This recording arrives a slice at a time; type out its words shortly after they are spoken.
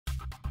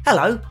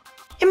Hello!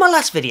 In my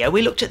last video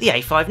we looked at the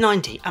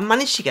A590 and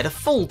managed to get a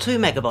full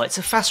 2MB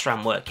of fast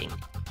RAM working.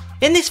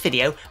 In this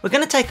video we're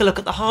going to take a look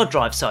at the hard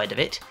drive side of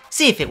it,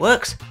 see if it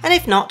works, and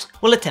if not,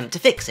 we'll attempt to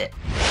fix it.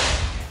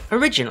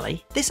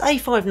 Originally, this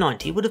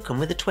A590 would have come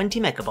with a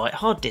 20MB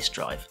hard disk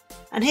drive,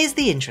 and here's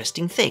the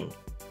interesting thing.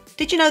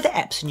 Did you know that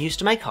Epson used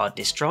to make hard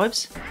disk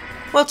drives?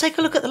 Well, take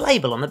a look at the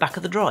label on the back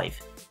of the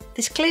drive.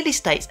 This clearly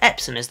states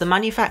Epson as the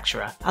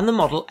manufacturer and the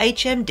model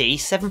HMD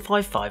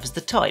 755 as the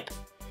type.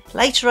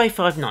 Later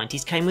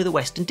A590s came with a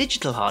Western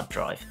digital hard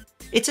drive.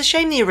 It's a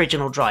shame the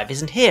original drive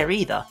isn't here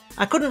either.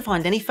 I couldn't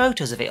find any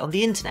photos of it on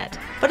the internet,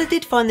 but I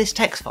did find this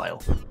text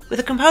file. With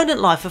a component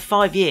life of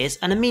 5 years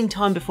and a mean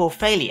time before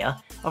failure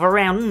of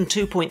around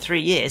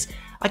 2.3 years,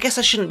 I guess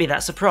I shouldn't be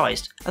that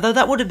surprised, although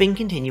that would have been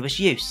continuous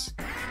use.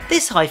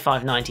 This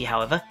A590,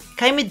 however,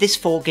 came with this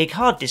 4GB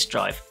hard disk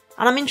drive,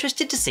 and I'm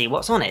interested to see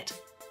what's on it.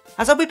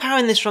 As I'll be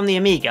powering this from the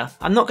Amiga,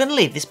 I'm not going to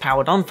leave this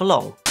powered on for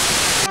long.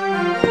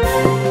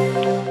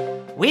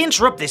 We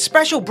interrupt this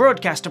special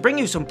broadcast to bring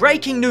you some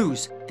breaking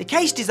news. The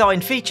case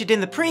design featured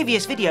in the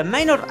previous video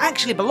may not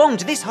actually belong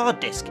to this hard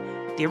disk.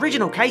 The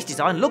original case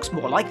design looks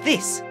more like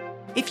this.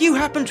 If you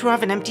happen to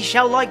have an empty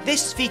shell like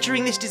this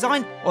featuring this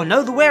design, or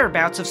know the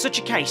whereabouts of such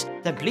a case,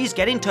 then please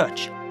get in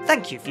touch.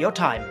 Thank you for your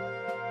time.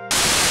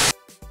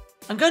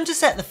 I'm going to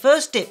set the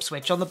first dip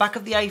switch on the back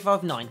of the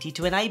A590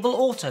 to enable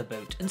auto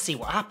boot and see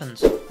what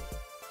happens.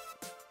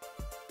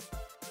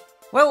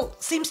 Well,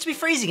 seems to be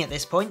freezing at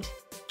this point.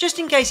 Just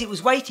in case it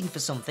was waiting for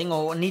something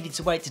or needed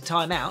to wait to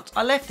time out,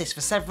 I left this for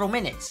several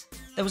minutes.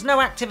 There was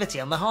no activity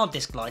on the hard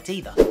disk light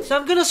either. So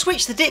I'm going to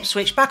switch the dip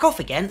switch back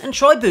off again and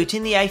try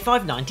booting the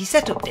A590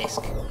 setup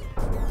disk.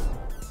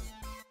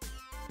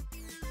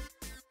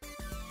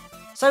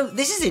 So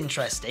this is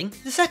interesting,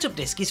 the setup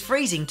disk is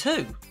freezing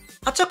too.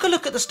 I took a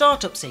look at the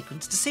startup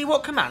sequence to see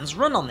what commands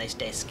run on this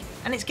disk,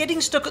 and it's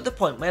getting stuck at the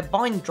point where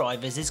bind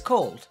drivers is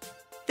called.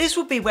 This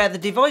would be where the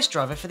device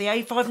driver for the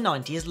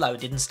A590 is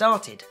loaded and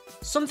started.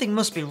 Something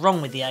must be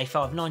wrong with the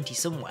A590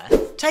 somewhere.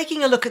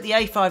 Taking a look at the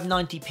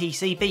A590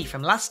 PCB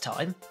from last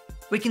time,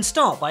 we can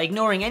start by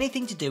ignoring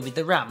anything to do with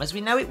the RAM as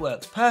we know it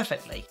works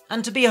perfectly,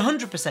 and to be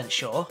 100%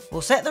 sure,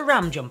 we'll set the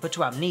RAM jumper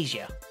to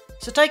amnesia.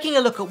 So taking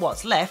a look at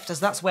what's left,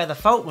 as that's where the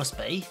fault must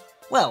be,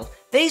 well,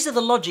 these are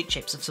the logic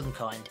chips of some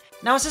kind.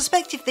 Now I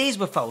suspect if these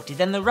were faulty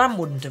then the RAM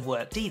wouldn't have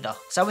worked either,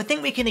 so I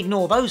think we can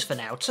ignore those for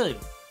now too.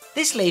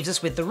 This leaves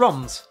us with the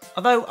ROMs,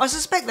 although I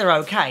suspect they're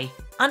okay,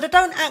 and I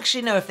don't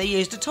actually know if they're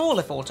used at all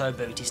if auto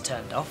boot is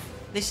turned off.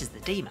 This is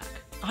the DMAC.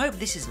 I hope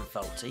this isn't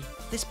faulty.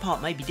 This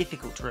part may be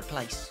difficult to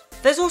replace.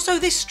 There's also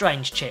this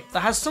strange chip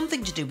that has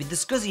something to do with the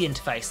SCSI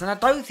interface, and I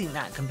don't think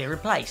that can be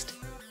replaced.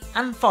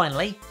 And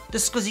finally, the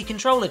SCSI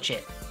controller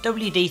chip,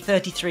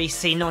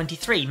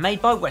 WD33C93,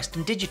 made by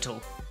Western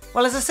Digital.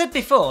 Well, as I said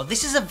before,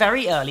 this is a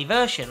very early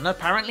version and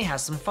apparently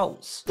has some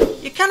faults.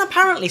 You can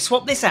apparently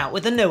swap this out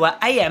with a newer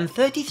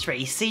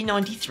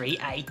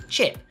AM33C93A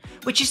chip,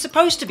 which is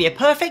supposed to be a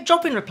perfect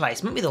drop-in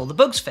replacement with all the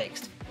bugs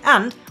fixed.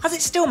 And, as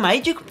it's still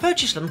made, you can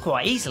purchase them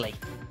quite easily.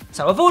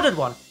 So I've ordered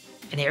one,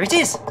 and here it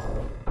is.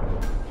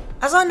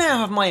 As I now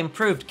have my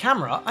improved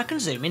camera, I can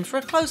zoom in for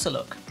a closer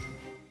look.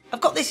 I've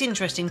got this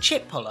interesting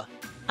chip puller,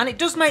 and it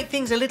does make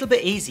things a little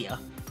bit easier.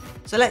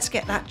 So let's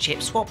get that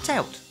chip swapped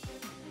out.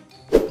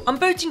 I'm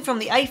booting from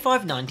the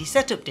A590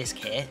 setup disk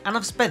here, and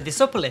I've sped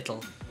this up a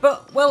little.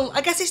 But, well,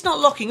 I guess it's not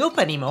locking up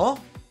anymore.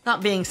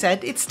 That being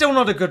said, it's still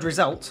not a good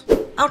result.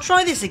 I'll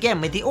try this again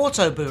with the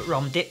auto boot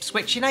ROM dip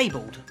switch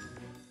enabled.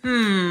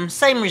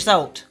 Same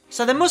result.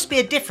 So there must be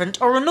a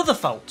different or another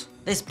fault.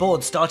 This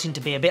board's starting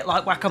to be a bit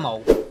like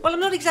whack-a-mole. Well,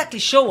 I'm not exactly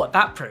sure what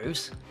that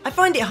proves. I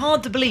find it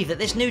hard to believe that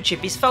this new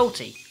chip is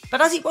faulty,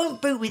 but as it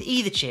won't boot with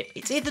either chip,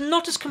 it's either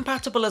not as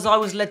compatible as I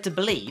was led to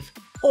believe,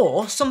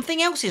 or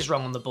something else is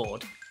wrong on the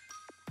board.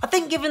 I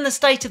think given the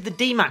state of the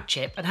DMAC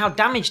chip and how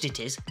damaged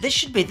it is, this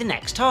should be the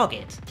next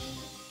target.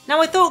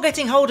 Now I thought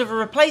getting hold of a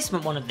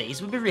replacement one of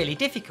these would be really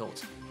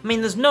difficult. I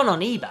mean, there's none on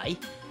eBay,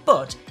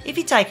 but if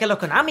you take a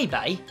look on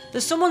Amiga,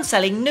 there's someone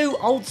selling new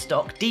old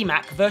stock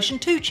DMAC version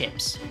 2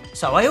 chips.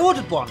 So I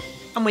ordered one,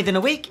 and within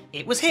a week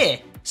it was here.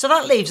 So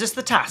that leaves us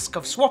the task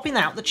of swapping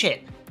out the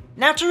chip.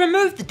 Now to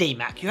remove the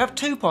DMAC you have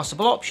two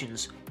possible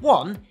options.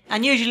 One,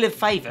 and usually a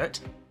favourite,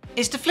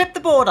 is to flip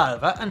the board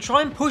over and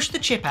try and push the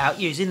chip out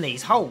using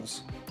these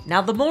holes. Now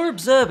the more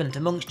observant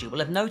amongst you will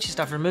have noticed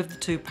I've removed the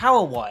two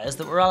power wires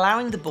that were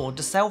allowing the board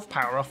to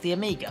self-power off the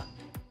Amiga.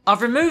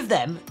 I've removed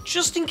them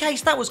just in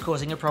case that was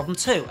causing a problem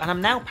too, and I'm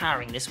now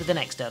powering this with an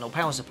external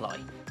power supply.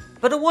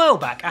 But a while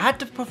back I had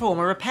to perform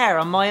a repair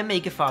on my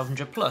Amiga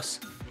 500 Plus,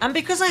 and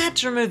because I had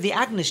to remove the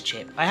Agnes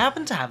chip, I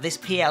happened to have this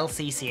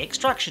PLCC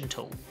extraction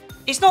tool.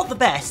 It's not the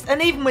best,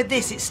 and even with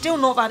this it's still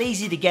not that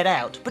easy to get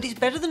out, but it's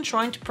better than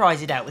trying to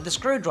prise it out with a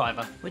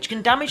screwdriver, which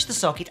can damage the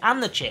socket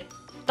and the chip.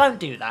 Don't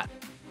do that.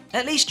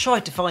 At least try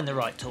to find the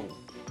right tool.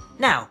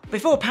 Now,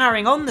 before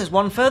powering on, there's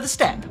one further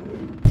step.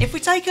 If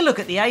we take a look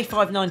at the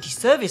A590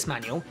 service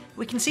manual,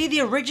 we can see the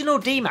original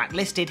DMAC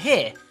listed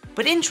here,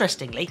 But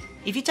interestingly,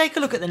 if you take a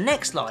look at the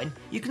next line,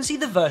 you can see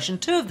the version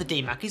 2 of the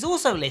DMAC is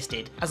also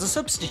listed as a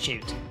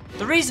substitute.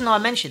 The reason I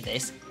mention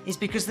this is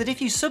because that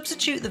if you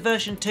substitute the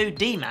version 2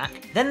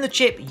 DMAC, then the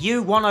chip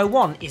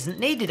U101 isn't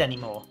needed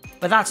anymore.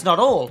 But that's not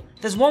all,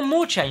 there's one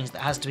more change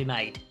that has to be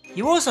made.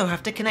 You also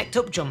have to connect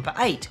up jumper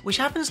 8, which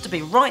happens to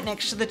be right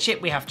next to the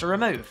chip we have to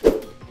remove.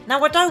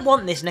 Now I don't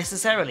want this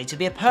necessarily to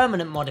be a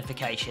permanent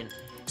modification,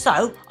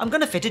 so I'm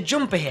going to fit a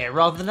jumper here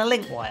rather than a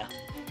link wire.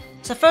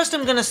 So first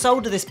I'm going to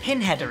solder this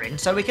pin header in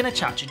so we can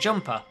attach a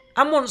jumper,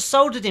 and once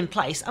soldered in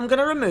place I'm going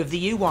to remove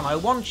the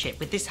U101 chip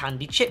with this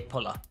handy chip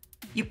puller.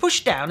 You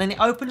push down and it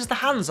opens the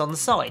hands on the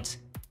sides,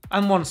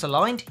 and once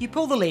aligned you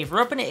pull the lever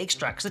up and it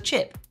extracts the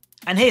chip.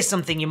 And here's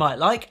something you might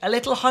like, a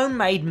little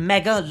homemade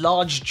mega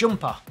large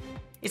jumper.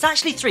 It's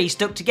actually 3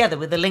 stuck together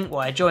with a link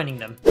wire joining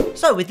them.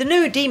 So with the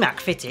new DMAC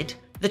fitted,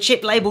 the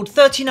chip labelled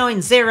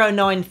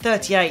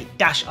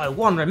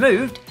 390938-01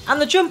 removed,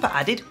 and the jumper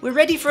added, we're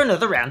ready for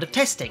another round of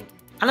testing.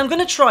 And I'm going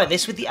to try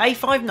this with the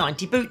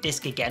A590 boot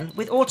disk again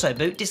with auto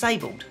boot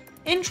disabled.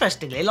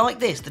 Interestingly, like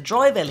this, the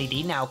drive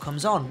LED now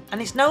comes on,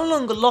 and it's no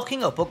longer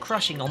locking up or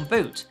crashing on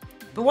boot.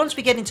 But once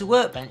we get into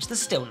Workbench,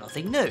 there's still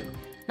nothing new.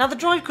 Now the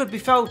drive could be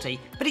faulty,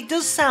 but it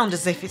does sound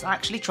as if it's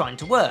actually trying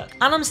to work,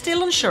 and I'm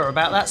still unsure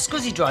about that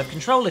SCSI drive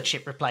controller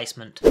chip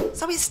replacement.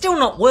 So it's still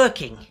not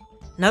working.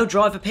 No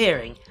drive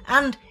appearing,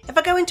 and if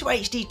I go into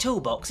HD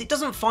Toolbox, it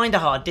doesn't find a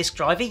hard disk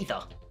drive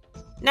either.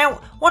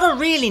 Now, what I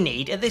really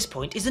need at this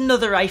point is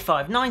another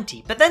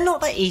A590, but they're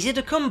not that easy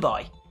to come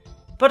by.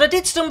 But I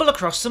did stumble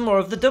across some more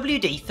of the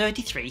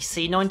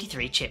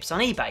WD33C93 chips on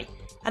eBay,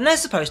 and they're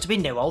supposed to be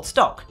new old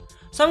stock,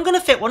 so I'm going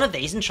to fit one of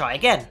these and try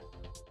again.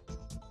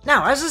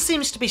 Now, as there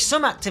seems to be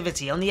some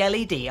activity on the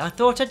LED, I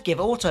thought I'd give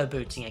auto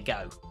booting a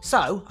go.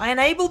 So, I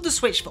enabled the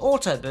switch for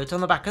auto boot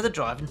on the back of the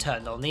drive and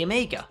turned on the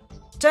Amiga.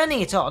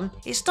 Turning it on,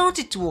 it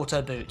started to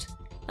auto boot.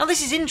 Now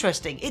this is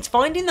interesting, it's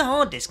finding the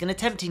hard disk and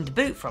attempting to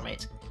boot from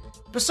it.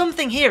 But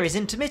something here is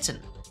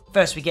intermittent.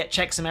 First we get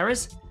checksum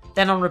errors,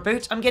 then on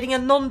reboot I'm getting a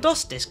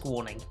non-DOS disk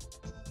warning.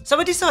 So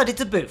I decided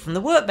to boot from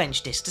the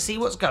Workbench disk to see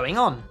what's going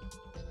on.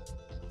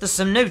 There's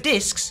some new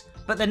disks,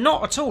 but they're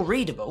not at all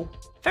readable.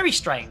 Very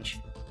strange.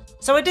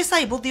 So I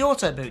disabled the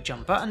auto boot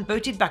jumper and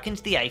booted back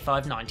into the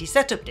A590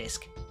 setup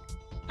disk.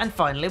 And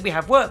finally we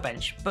have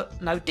Workbench,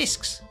 but no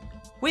disks.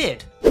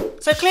 Weird.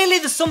 So clearly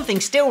there's something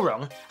still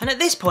wrong, and at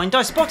this point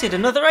I spotted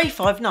another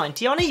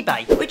A590 on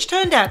eBay, which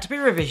turned out to be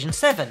revision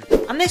 7,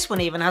 and this one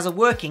even has a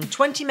working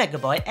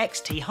 20MB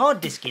XT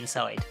hard disk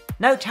inside.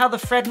 Note how the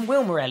Fred and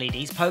Wilmer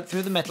LEDs poke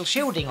through the metal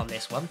shielding on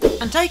this one,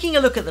 and taking a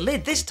look at the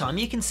lid this time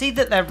you can see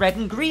that they're red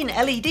and green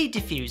LED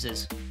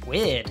diffusers.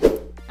 Weird.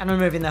 And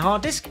removing the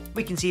hard disk,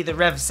 we can see the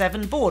Rev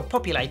 7 board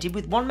populated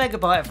with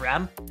 1MB of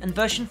RAM and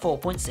version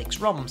 4.6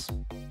 ROMs.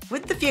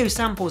 With the few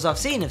samples I've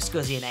seen of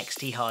SCSI and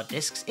XT hard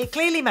disks, it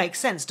clearly makes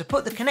sense to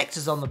put the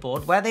connectors on the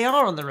board where they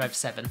are on the Rev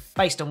 7,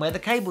 based on where the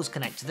cables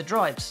connect to the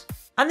drives.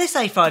 And this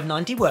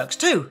A590 works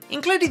too,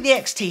 including the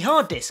XT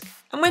hard disk,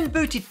 and when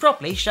booted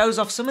properly shows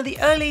off some of the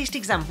earliest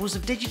examples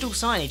of digital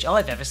signage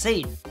I've ever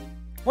seen.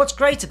 What's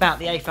great about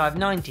the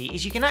A590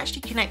 is you can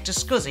actually connect to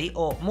SCSI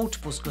or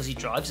multiple SCSI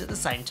drives at the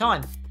same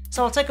time,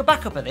 so I'll take a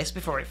backup of this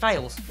before it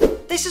fails.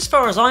 This, as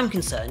far as I'm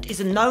concerned,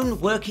 is a known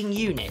working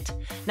unit.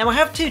 Now I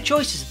have 2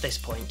 choices at this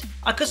point.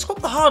 I could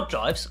swap the hard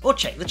drives or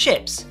check the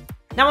chips.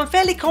 Now I'm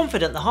fairly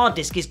confident the hard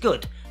disk is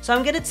good, so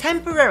I'm going to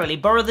temporarily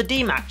borrow the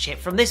DMAC chip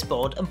from this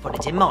board and put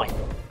it in mine.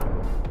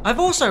 I've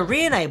also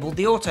re-enabled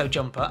the auto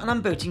jumper and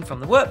I'm booting from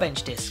the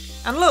Workbench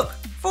disk. And look,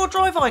 4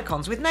 drive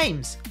icons with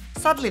names.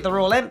 Sadly they're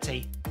all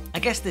empty. I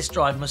guess this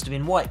drive must have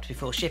been wiped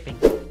before shipping.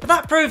 But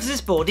that proves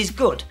this board is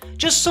good,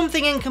 just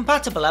something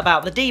incompatible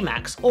about the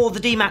DMACs, or the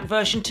DMAC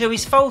version 2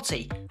 is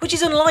faulty, which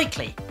is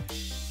unlikely.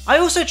 I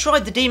also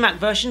tried the DMAC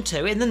version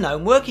 2 in the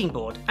known working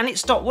board, and it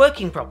stopped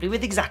working properly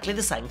with exactly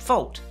the same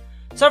fault.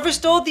 So I've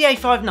restored the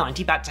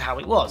A590 back to how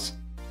it was.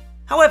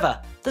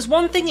 However, there's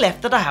one thing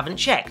left that I haven't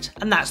checked,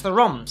 and that's the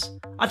ROMs.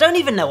 I don't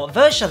even know what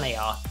version they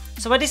are,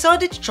 so I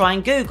decided to try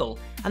and Google,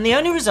 and the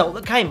only result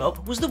that came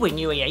up was the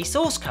WinUEE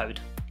source code,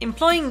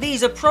 implying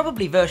these are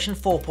probably version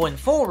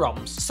 4.4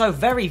 ROMs, so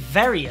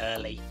very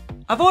early.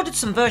 I've ordered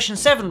some version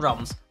 7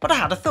 ROMs, but I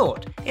had a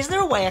thought, is there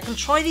a way I can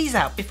try these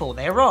out before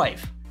they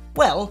arrive?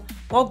 Well,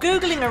 while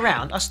googling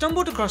around I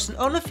stumbled across an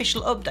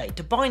unofficial update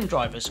to bind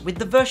drivers with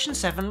the version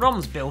 7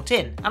 ROMs built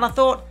in, and I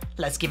thought,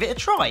 let's give it a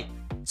try.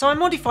 So I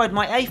modified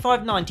my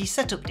A590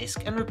 setup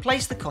disk and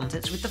replaced the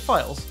contents with the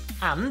files,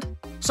 and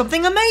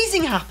something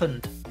amazing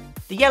happened!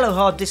 The yellow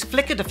hard disk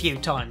flickered a few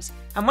times,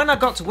 and when I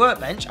got to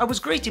Workbench I was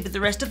greeted with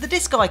the rest of the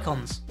disk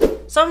icons.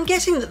 So I'm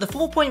guessing that the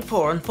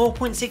 4.4 and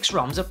 4.6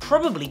 ROMs are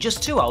probably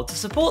just too old to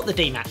support the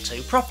DMAC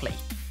 2 properly.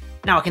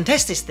 Now I can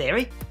test this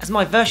theory, as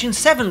my version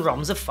 7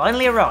 ROMs have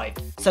finally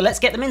arrived, so let's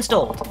get them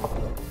installed.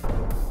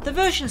 The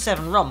version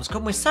 7 ROMs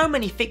come with so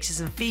many fixes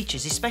and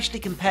features, especially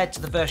compared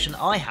to the version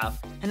I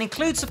have, and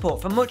include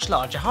support for much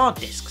larger hard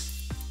disks.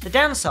 The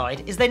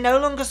downside is they no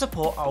longer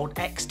support old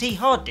XT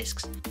hard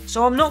disks,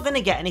 so I'm not going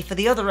to get any for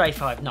the other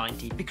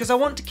A590 because I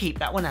want to keep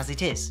that one as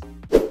it is.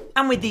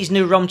 And with these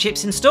new ROM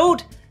chips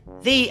installed,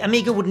 the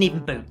Amiga wouldn't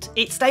even boot,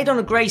 it stayed on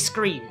a grey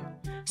screen.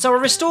 So I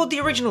restored the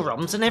original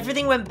ROMs and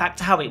everything went back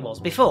to how it was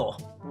before.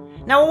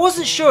 Now I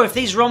wasn't sure if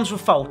these ROMs were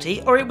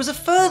faulty or it was a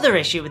further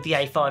issue with the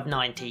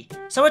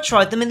A590, so I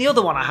tried them in the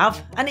other one I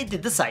have and it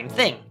did the same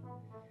thing.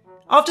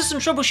 After some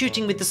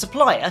troubleshooting with the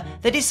supplier,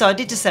 they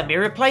decided to send me a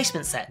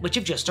replacement set which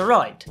have just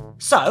arrived.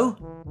 So,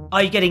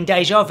 are you getting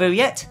deja vu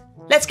yet?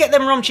 Let's get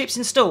them ROM chips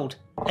installed,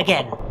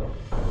 again.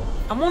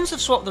 And once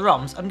I've swapped the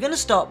ROMs, I'm going to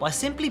start by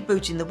simply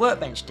booting the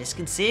Workbench disk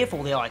and see if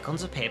all the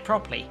icons appear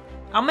properly.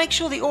 I'll make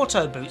sure the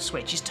auto boot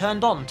switch is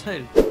turned on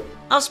too.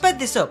 I've sped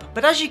this up,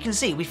 but as you can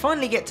see we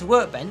finally get to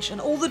Workbench and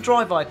all the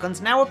drive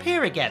icons now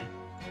appear again.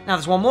 Now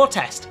there's one more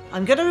test.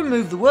 I'm going to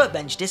remove the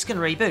Workbench disk and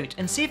reboot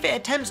and see if it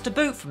attempts to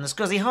boot from the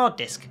SCSI hard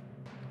disk.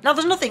 Now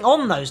there's nothing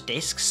on those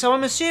disks, so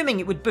I'm assuming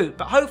it would boot,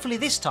 but hopefully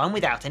this time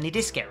without any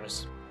disk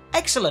errors.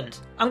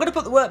 Excellent! I'm going to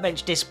put the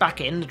Workbench disk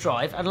back in the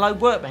drive and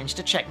load Workbench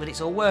to check that it's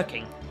all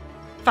working.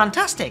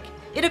 Fantastic!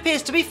 It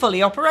appears to be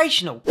fully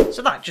operational,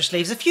 so that just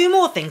leaves a few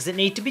more things that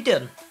need to be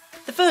done.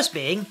 The first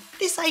being,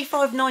 this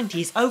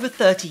A590 is over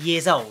 30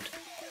 years old,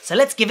 so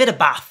let's give it a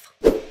bath.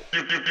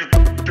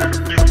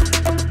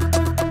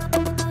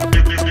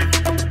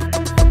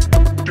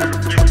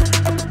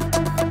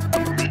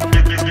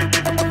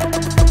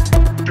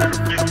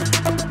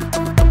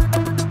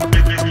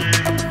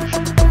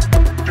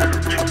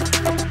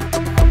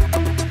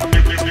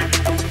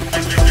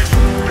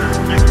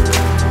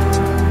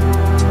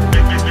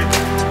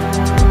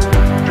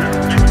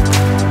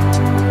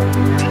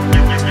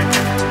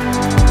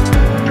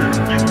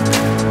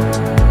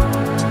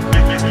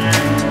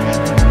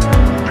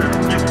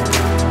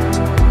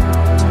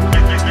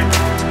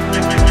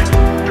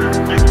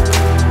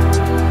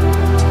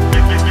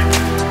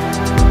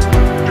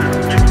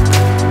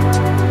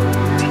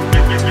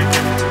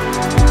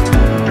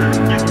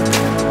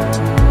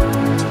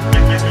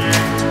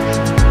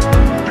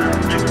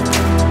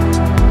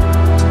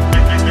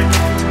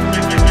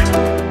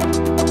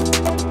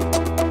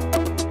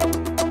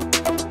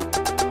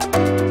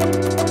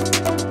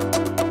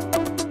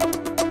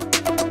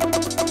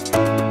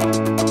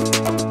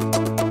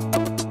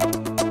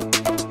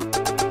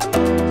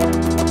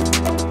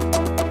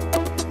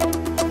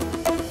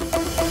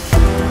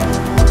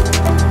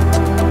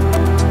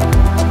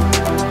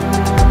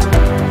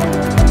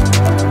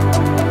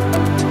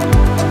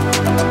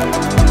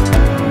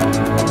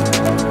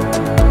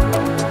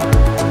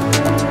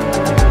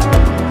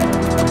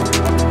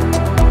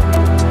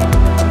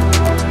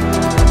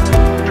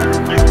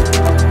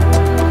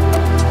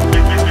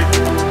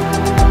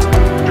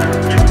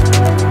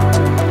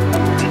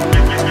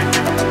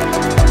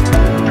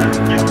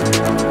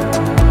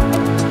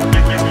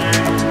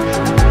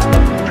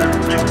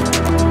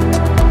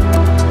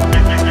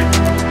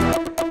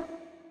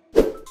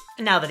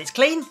 Now that it's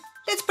clean,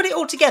 let's put it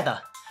all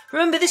together.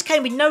 Remember, this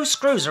came with no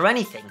screws or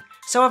anything,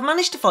 so I've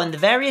managed to find the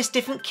various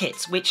different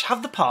kits which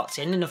have the parts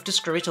in enough to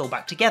screw it all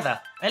back together,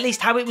 at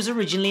least how it was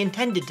originally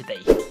intended to be.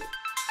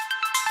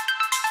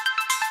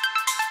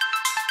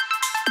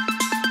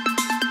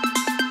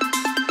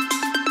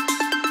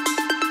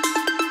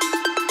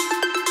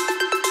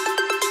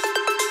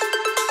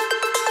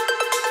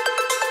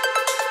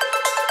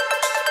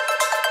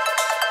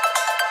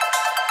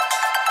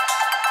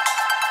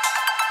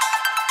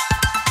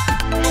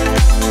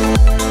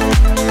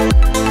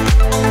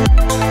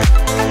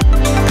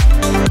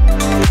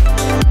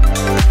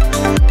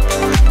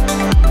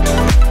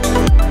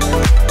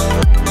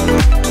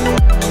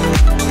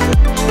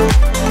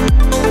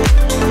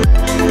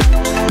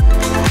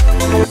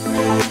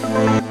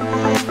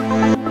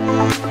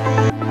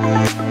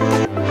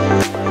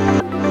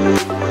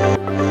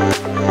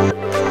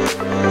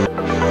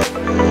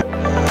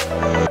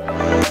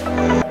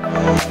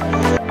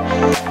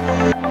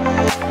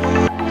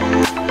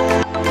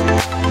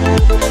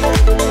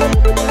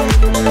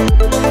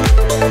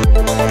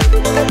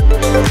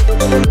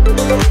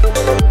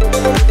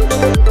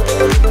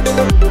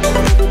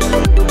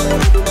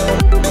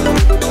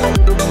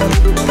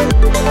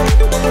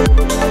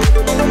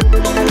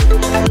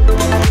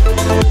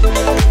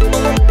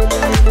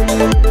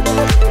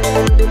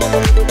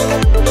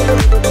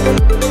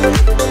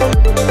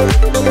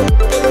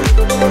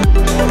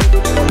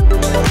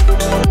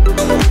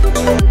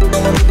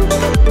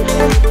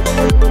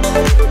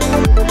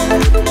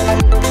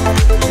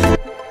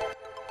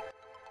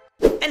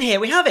 And here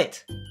we have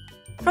it!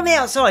 From the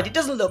outside it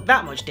doesn't look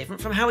that much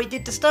different from how it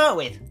did to start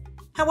with.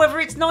 However,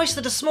 it's nice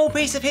that a small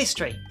piece of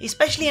history,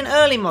 especially an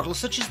early model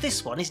such as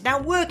this one, is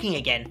now working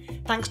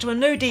again thanks to a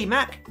new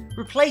DMAC,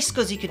 replaced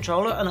SCSI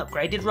controller and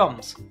upgraded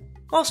ROMs.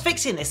 Whilst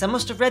fixing this I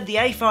must have read the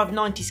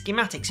A590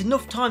 schematics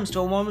enough times to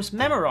almost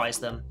memorise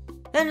them.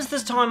 Then there's the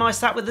time I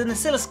sat with an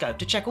oscilloscope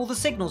to check all the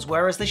signals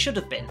were as they should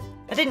have been.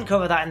 I didn't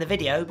cover that in the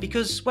video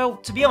because, well,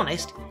 to be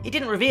honest, it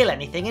didn't reveal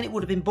anything and it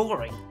would have been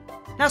boring.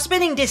 Now,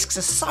 spinning discs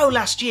are so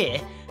last year,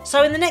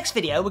 so in the next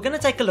video we're going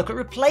to take a look at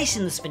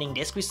replacing the spinning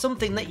disc with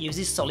something that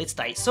uses solid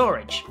state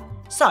storage.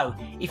 So,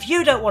 if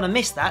you don't want to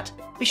miss that,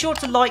 be sure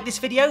to like this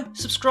video,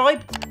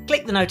 subscribe,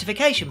 click the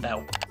notification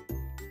bell.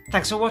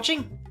 Thanks for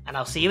watching, and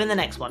I'll see you in the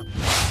next one.